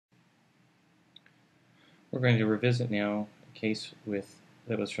We're going to revisit now a case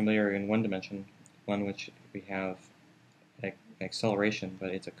that was familiar in one dimension, one which we have an acceleration, but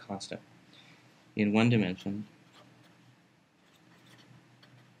it's a constant. In one dimension,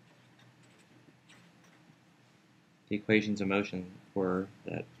 the equations of motion were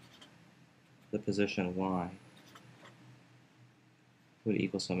that the position y would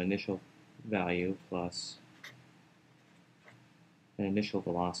equal some initial value plus an initial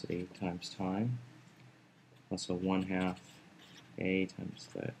velocity times time plus a 1/2 a times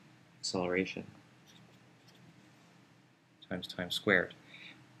the acceleration times time squared.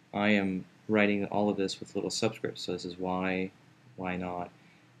 I am writing all of this with little subscripts, so this is y, y naught.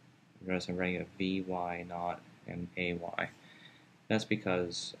 Notice I'm writing a vy naught and ay. That's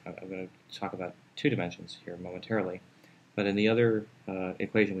because I'm going to talk about two dimensions here momentarily. But in the other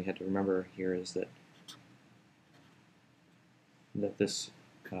equation we had to remember here is that this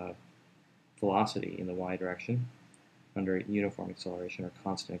velocity in the y direction under uniform acceleration or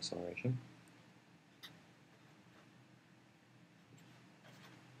constant acceleration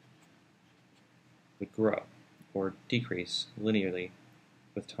would grow or decrease linearly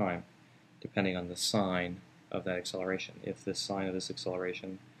with time depending on the sign of that acceleration. If the sign of this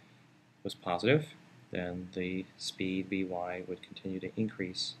acceleration was positive, then the speed vy would continue to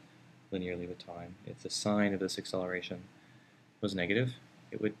increase linearly with time. If the sign of this acceleration was negative,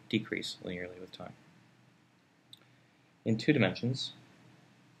 it would decrease linearly with time. In two dimensions,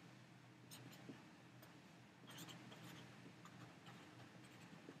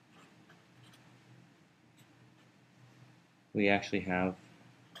 we actually have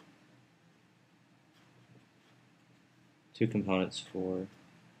two components for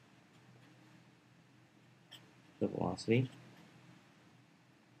the velocity,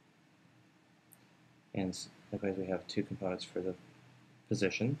 and likewise we have two components for the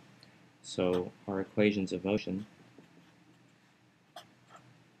position. So our equations of motion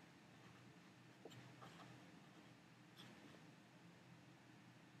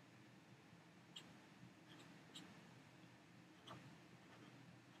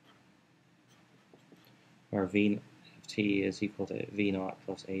are v of t is equal to v naught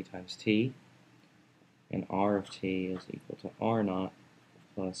plus a times t, and r of t is equal to r naught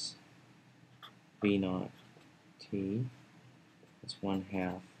plus v naught t. That's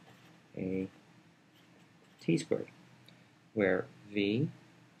 1/2 a t squared, where v,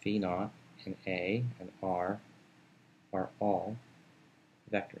 v naught, and a and r are all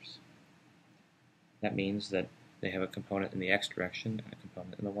vectors. That means that they have a component in the x direction and a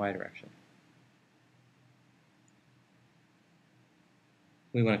component in the y direction.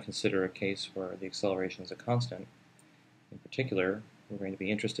 We want to consider a case where the acceleration is a constant. In particular, we're going to be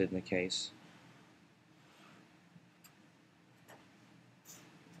interested in the case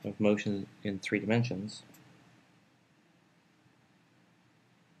of motion in 3 dimensions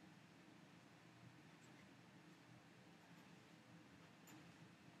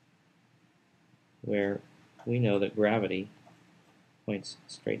where we know that gravity points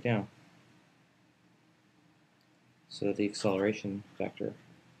straight down, so that the acceleration vector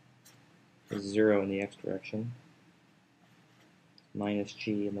is 0 in the x direction, minus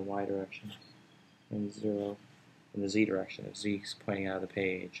g in the y direction, and 0 in the z direction. If z is pointing out of the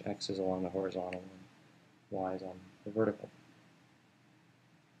page, x is along the horizontal, and y is on the vertical.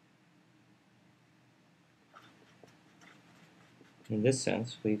 In this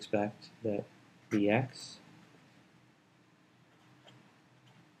sense, we expect that dx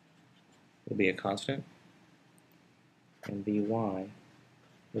will be a constant, and vy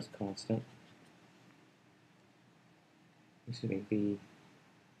is constant. Excuse me,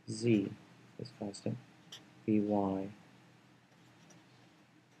 vz is constant. Vy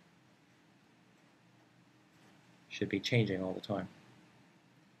should be changing all the time,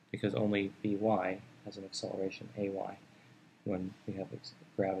 because only Vy has an acceleration ay when we have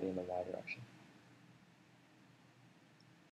gravity in the y direction.